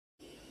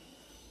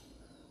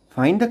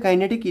Find the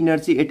kinetic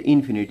energy at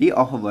infinity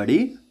of a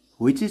body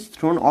which is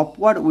thrown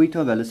upward with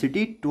a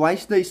velocity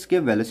twice the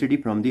escape velocity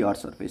from the earth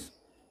surface.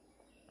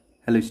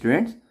 Hello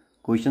students,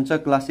 question छ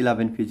class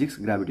 11 physics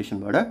gravitation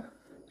बाट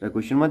र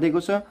question मा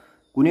दिएको छ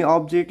कुनै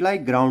object लाई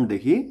ground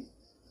देखि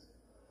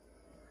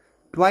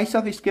twice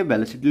of escape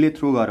velocity ले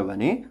थ्रो गर्यो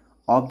भने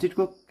ऑब्जेक्ट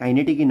को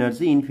kinetic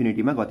energy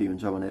इन्फिनिटी मा कति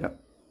हुन्छ भनेर.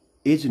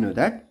 As you know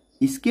that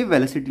escape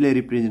velocity ले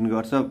रिप्रेजेन्ट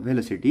गर्छ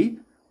velocity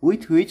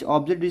with which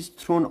object is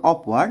thrown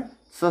upward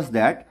such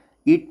that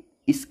it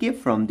escape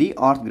from the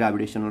earth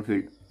gravitational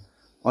field.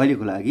 अहिले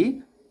को लागि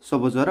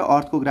सपोज गर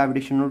अर्थ को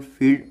ग्रेभिटेशनल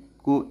फिल्ड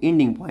को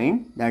ending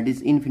point that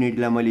is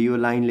infinity लाई मैले यो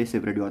लाइन ले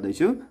सेपरेट गर्दै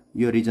छु.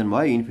 यो रिजन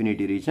भयो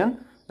इन्फिनिटी रिजन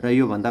र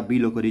यो भन्दा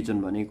बिलो को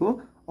रिजन भनेको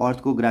अर्थ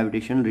को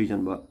ग्रेभिटेशनल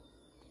रिजन भयो.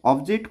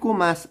 ऑब्जेक्ट को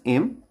मास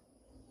m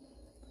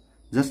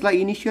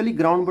जसलाई इनिशियली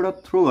ग्राउन्ड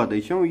बाट थ्रो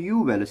गर्दै छौ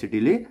u भेलोसिटी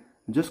ले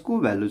जसको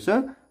भ्यालु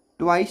छ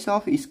twice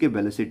of escape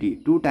velocity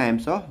 2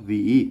 times of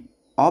ve.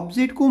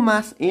 Object को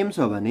मास m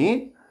छ भने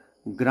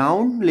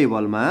ग्राउन्ड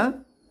लेभल में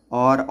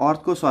और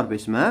अर्थ को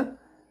सर्फेस में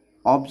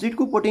ऑब्जेक्ट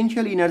को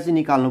पोटेंशियल एनर्जी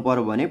निकाल्नु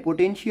पर्यो भने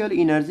potential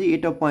energy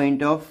at a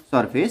point of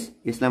surface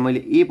यसलाई मैले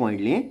ए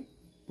पॉइंट लिए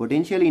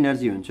पोटेंशियल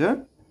एनर्जी हुन्छ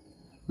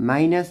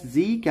minus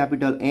G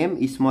capital am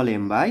small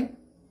am by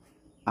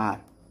are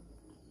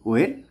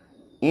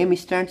where am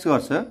stands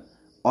गर्छ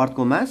अर्थ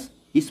को मास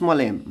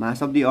small am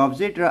mass of the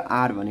object र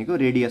आर भनेको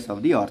रेडियस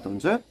अफ द अर्थ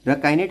हुन्छ र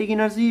kinetic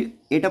energy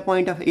at a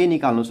point of ए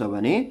निकाल्नु छ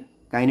भने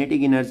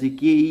काइनेटिक एनर्जी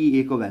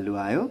के को भ्यालु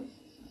आयो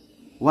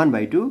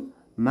 1/2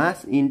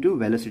 मास इन्टु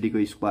भेलोसिटी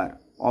को स्क्वायर.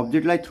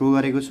 ऑब्जेक्ट लाई थ्रो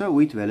गरेको छ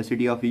with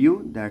velocity of u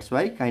that's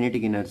why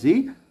kinetic energy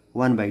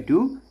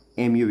 1/2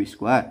 mu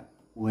square.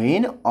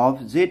 When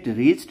object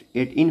reached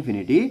at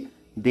infinity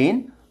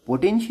then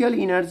potential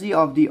energy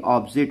of the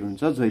object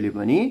हुन्छ जहिले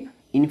पनि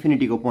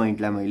इन्फिनिटी को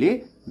पॉइंट लाई मैले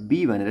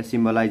b भनेर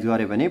सिम्बलाइज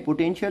गरे भने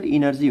पोटेंशियल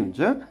एनर्जी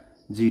हुन्छ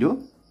 0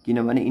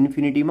 किनभने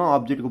इन्फिनिटी मा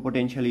ऑब्जेक्ट को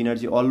potential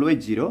energy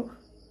always 0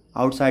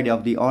 outside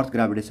of the earth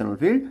gravitational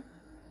field.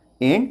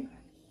 And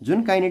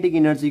जुन काइनेटिक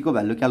एनर्जी को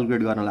भ्यालु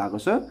क्याल्कुलेट गर्न लागेको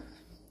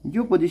छ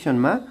यो पोजिशन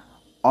में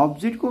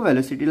ऑब्जेक्ट को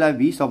वेलोसिटी लाई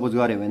v सपोज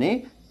गरे भने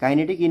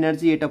kinetic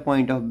energy at a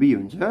point of b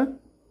हुन्छ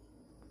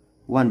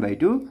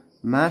 1/2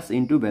 मास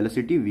इन्टु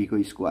वेलोसिटी v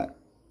को square.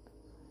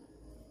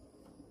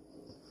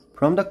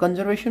 From the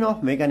कन्जर्वेसन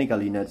of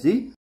mechanical energy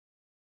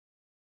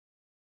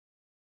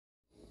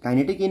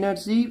kinetic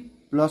energy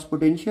plus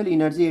potential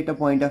energy at a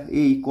point of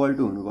a equal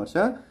two हुनुपर्छ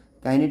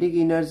kinetic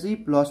energy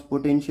plus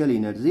potential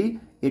energy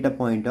at a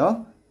point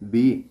of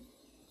b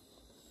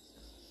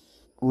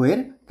where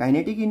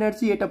kinetic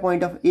energy at a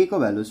point of a को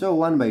value छ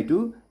 1/2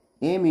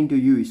 m into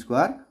u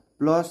square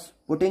plus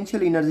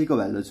potential energy को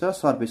value छ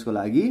surface को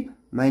लागि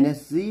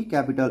minus g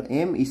capital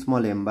m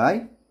small m by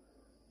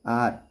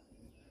r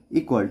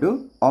equal two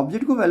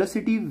object को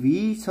velocity v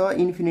छ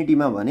infinity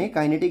मा भने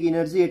kinetic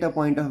energy at a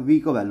point of v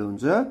को भ्यालु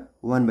हुन्छ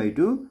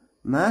 1/2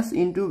 मास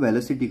इन्टु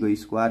भेलोसिटी को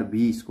square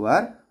v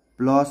square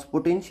plus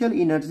potential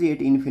energy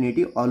at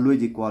infinity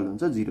always equal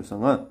हुन्छ 0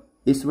 सँग.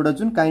 यसबाट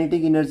जुन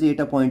kinetic energy at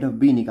a point of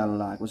b निकाल्न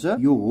लागेको छ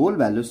यो होल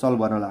भ्यालु सल्भ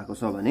गर्न लागेको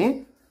छ भने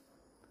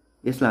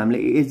यसलाई हामीले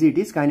as it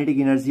is kinetic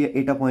energy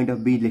at a point of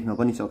b लेख्न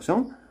पनि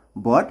सक्छौं.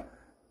 बट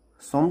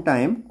सम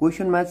टाइम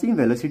क्वेशन मा चाहिँ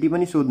भेलोसिटी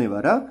पनि सोध्ने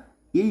भएर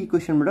यही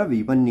इक्वेशनबाट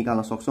v पनि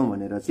निकाल्न सक्छौं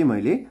भनेर चाहिँ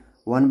मैले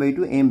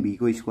 1/2 mv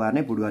को स्क्वायर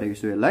नै पुट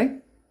गरेको छु यसलाई.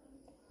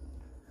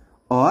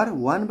 और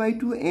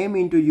 1/2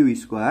 m into u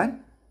स्क्वायर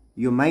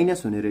यो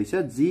माइनस हुने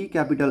रहेछ g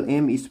capital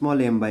m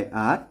small m by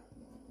r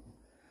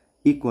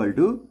equal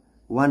two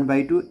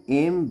 1/2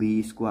 mv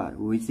square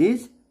which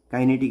is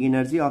kinetic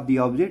energy of the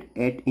object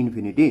at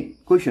infinity.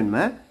 Question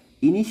में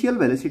इनिशियल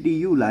वेलोसिटी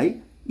u लाई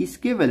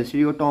escape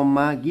velocity को term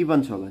में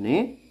given छ भने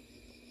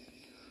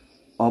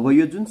अब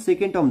यो जुन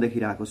सेकेन्ड टर्म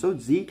देखिरहेको छौ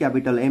g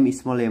capital m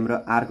small m र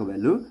r को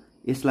भ्यालु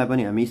यसलाई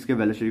पनि हामी escape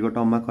velocity को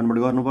टर्म में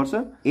कन्भर्ट गर्नुपर्छ.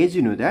 As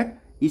you know that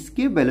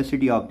escape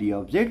velocity of the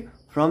object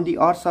from the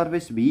earth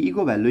surface ve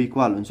को भ्यालु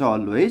इक्वल हुन्छ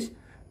अलवेज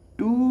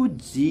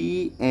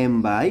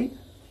 2gm by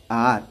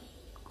r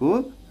को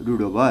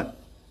रुट ओभर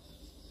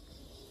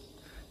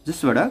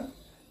जसबाट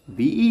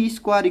ve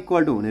स्क्वायर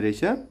इक्वल टू हुने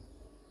रहेछ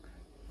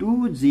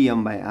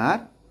 2gm by r.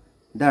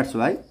 That's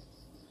why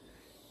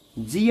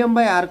gm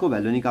by r को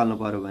value निकाल्नु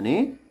पर्यो भने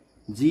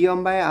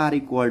gm by r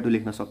equal two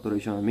लेख्न सक्दो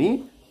रहेछौं हामी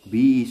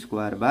ve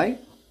स्क्वायर by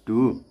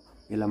 2.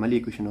 यसलाई मैले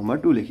इक्वेसन नम्बर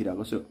 2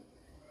 लेखिरहेको छु.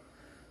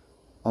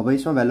 अब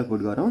यसमा भ्यालु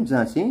पुट गरौँ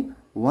जहाँ चाहिँ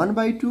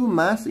 1/2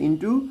 मास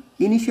into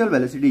initial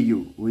velocity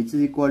u which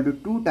is equal to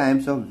 2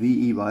 times of ve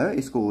भयो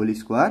यसको whole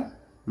square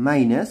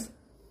minus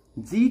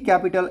g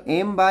capital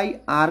m by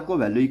r को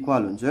भ्यालु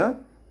इक्वल हुन्छ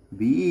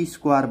ve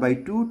square by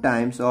 2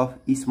 times of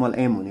small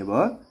m हुने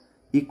भयो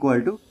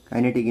equal two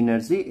kinetic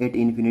energy at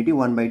infinity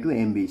 1/2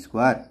 mv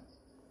square.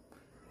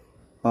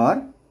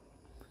 और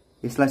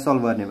यसलाई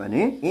solve गर्ने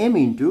भने m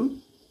इन्टु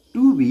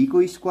 2v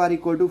को square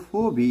equal two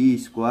 4ve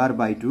square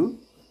by 2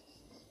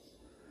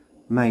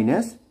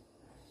 minus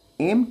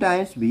m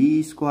times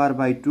v square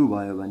by 2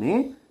 भयो भने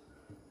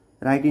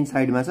right in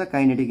side में छ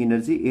काइनेटिक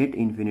एनर्जी एट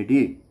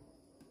इन्फिनिटी.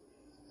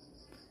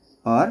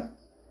 और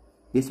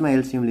यसमा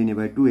एलसीएम लिने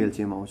भए 2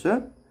 एलसीएम आउँछ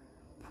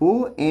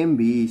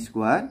 4mb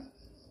square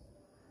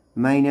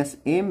minus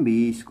mb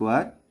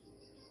square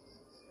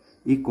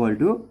equal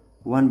to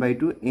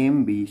 1/2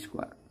 mb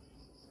square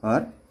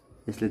और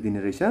यसले दिने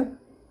रहेछ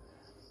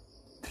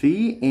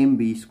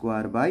 3mb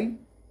square by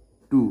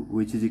 2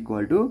 which is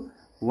equal to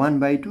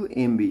 1/2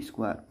 mb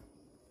square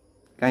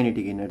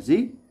kinetic energy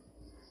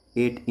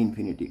at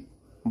infinity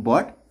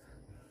but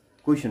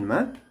क्वेसनमा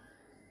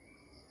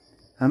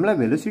हामीलाई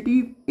भेलोसिटी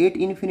एट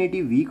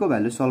इन्फिनिटी v को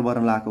भ्यालु सल्भ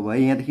गर्न लागेको भए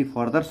यहाँदेखि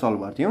फर्दर सल्भ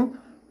गर्थ्यौं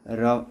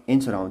र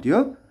एन्सर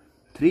आउँथ्यो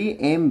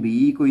 3mb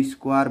को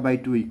square by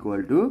 2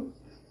 equal to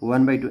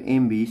 1/2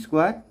 mb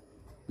square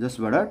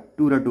जसबाट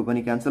 2 र 2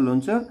 पनि क्यान्सल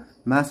हुन्छ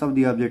mass of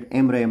the object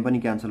m र m पनि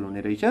क्यान्सल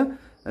हुने रहेछ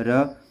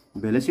र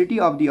velocity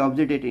of the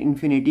object at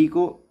infinity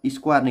को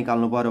स्क्वायर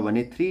निकाल्नु पर्यो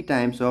भने 3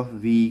 टाइम्स अफ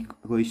v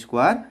को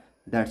square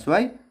that's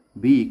why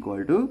v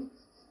equal to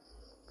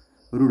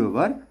route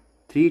over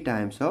 3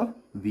 times of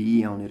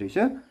v आउने रहेछ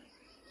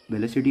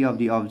velocity of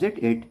the object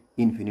at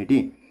infinity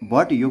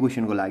but यो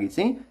क्वेशनको लागि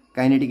चाहिँ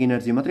काइनेटिक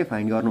एनर्जी मात्रै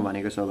फाइन्ड गर्नु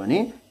भनेको छ भने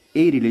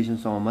यही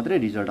रिलेसनसम्म मात्रै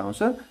रिजल्ट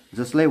आउँछ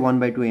जसलाई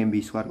 1/2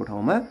 mb स्क्वायर को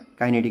ठाउँमा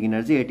काइनेटिक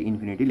एनर्जी एट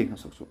इन्फिनिटी लेख्न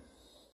सक्छौं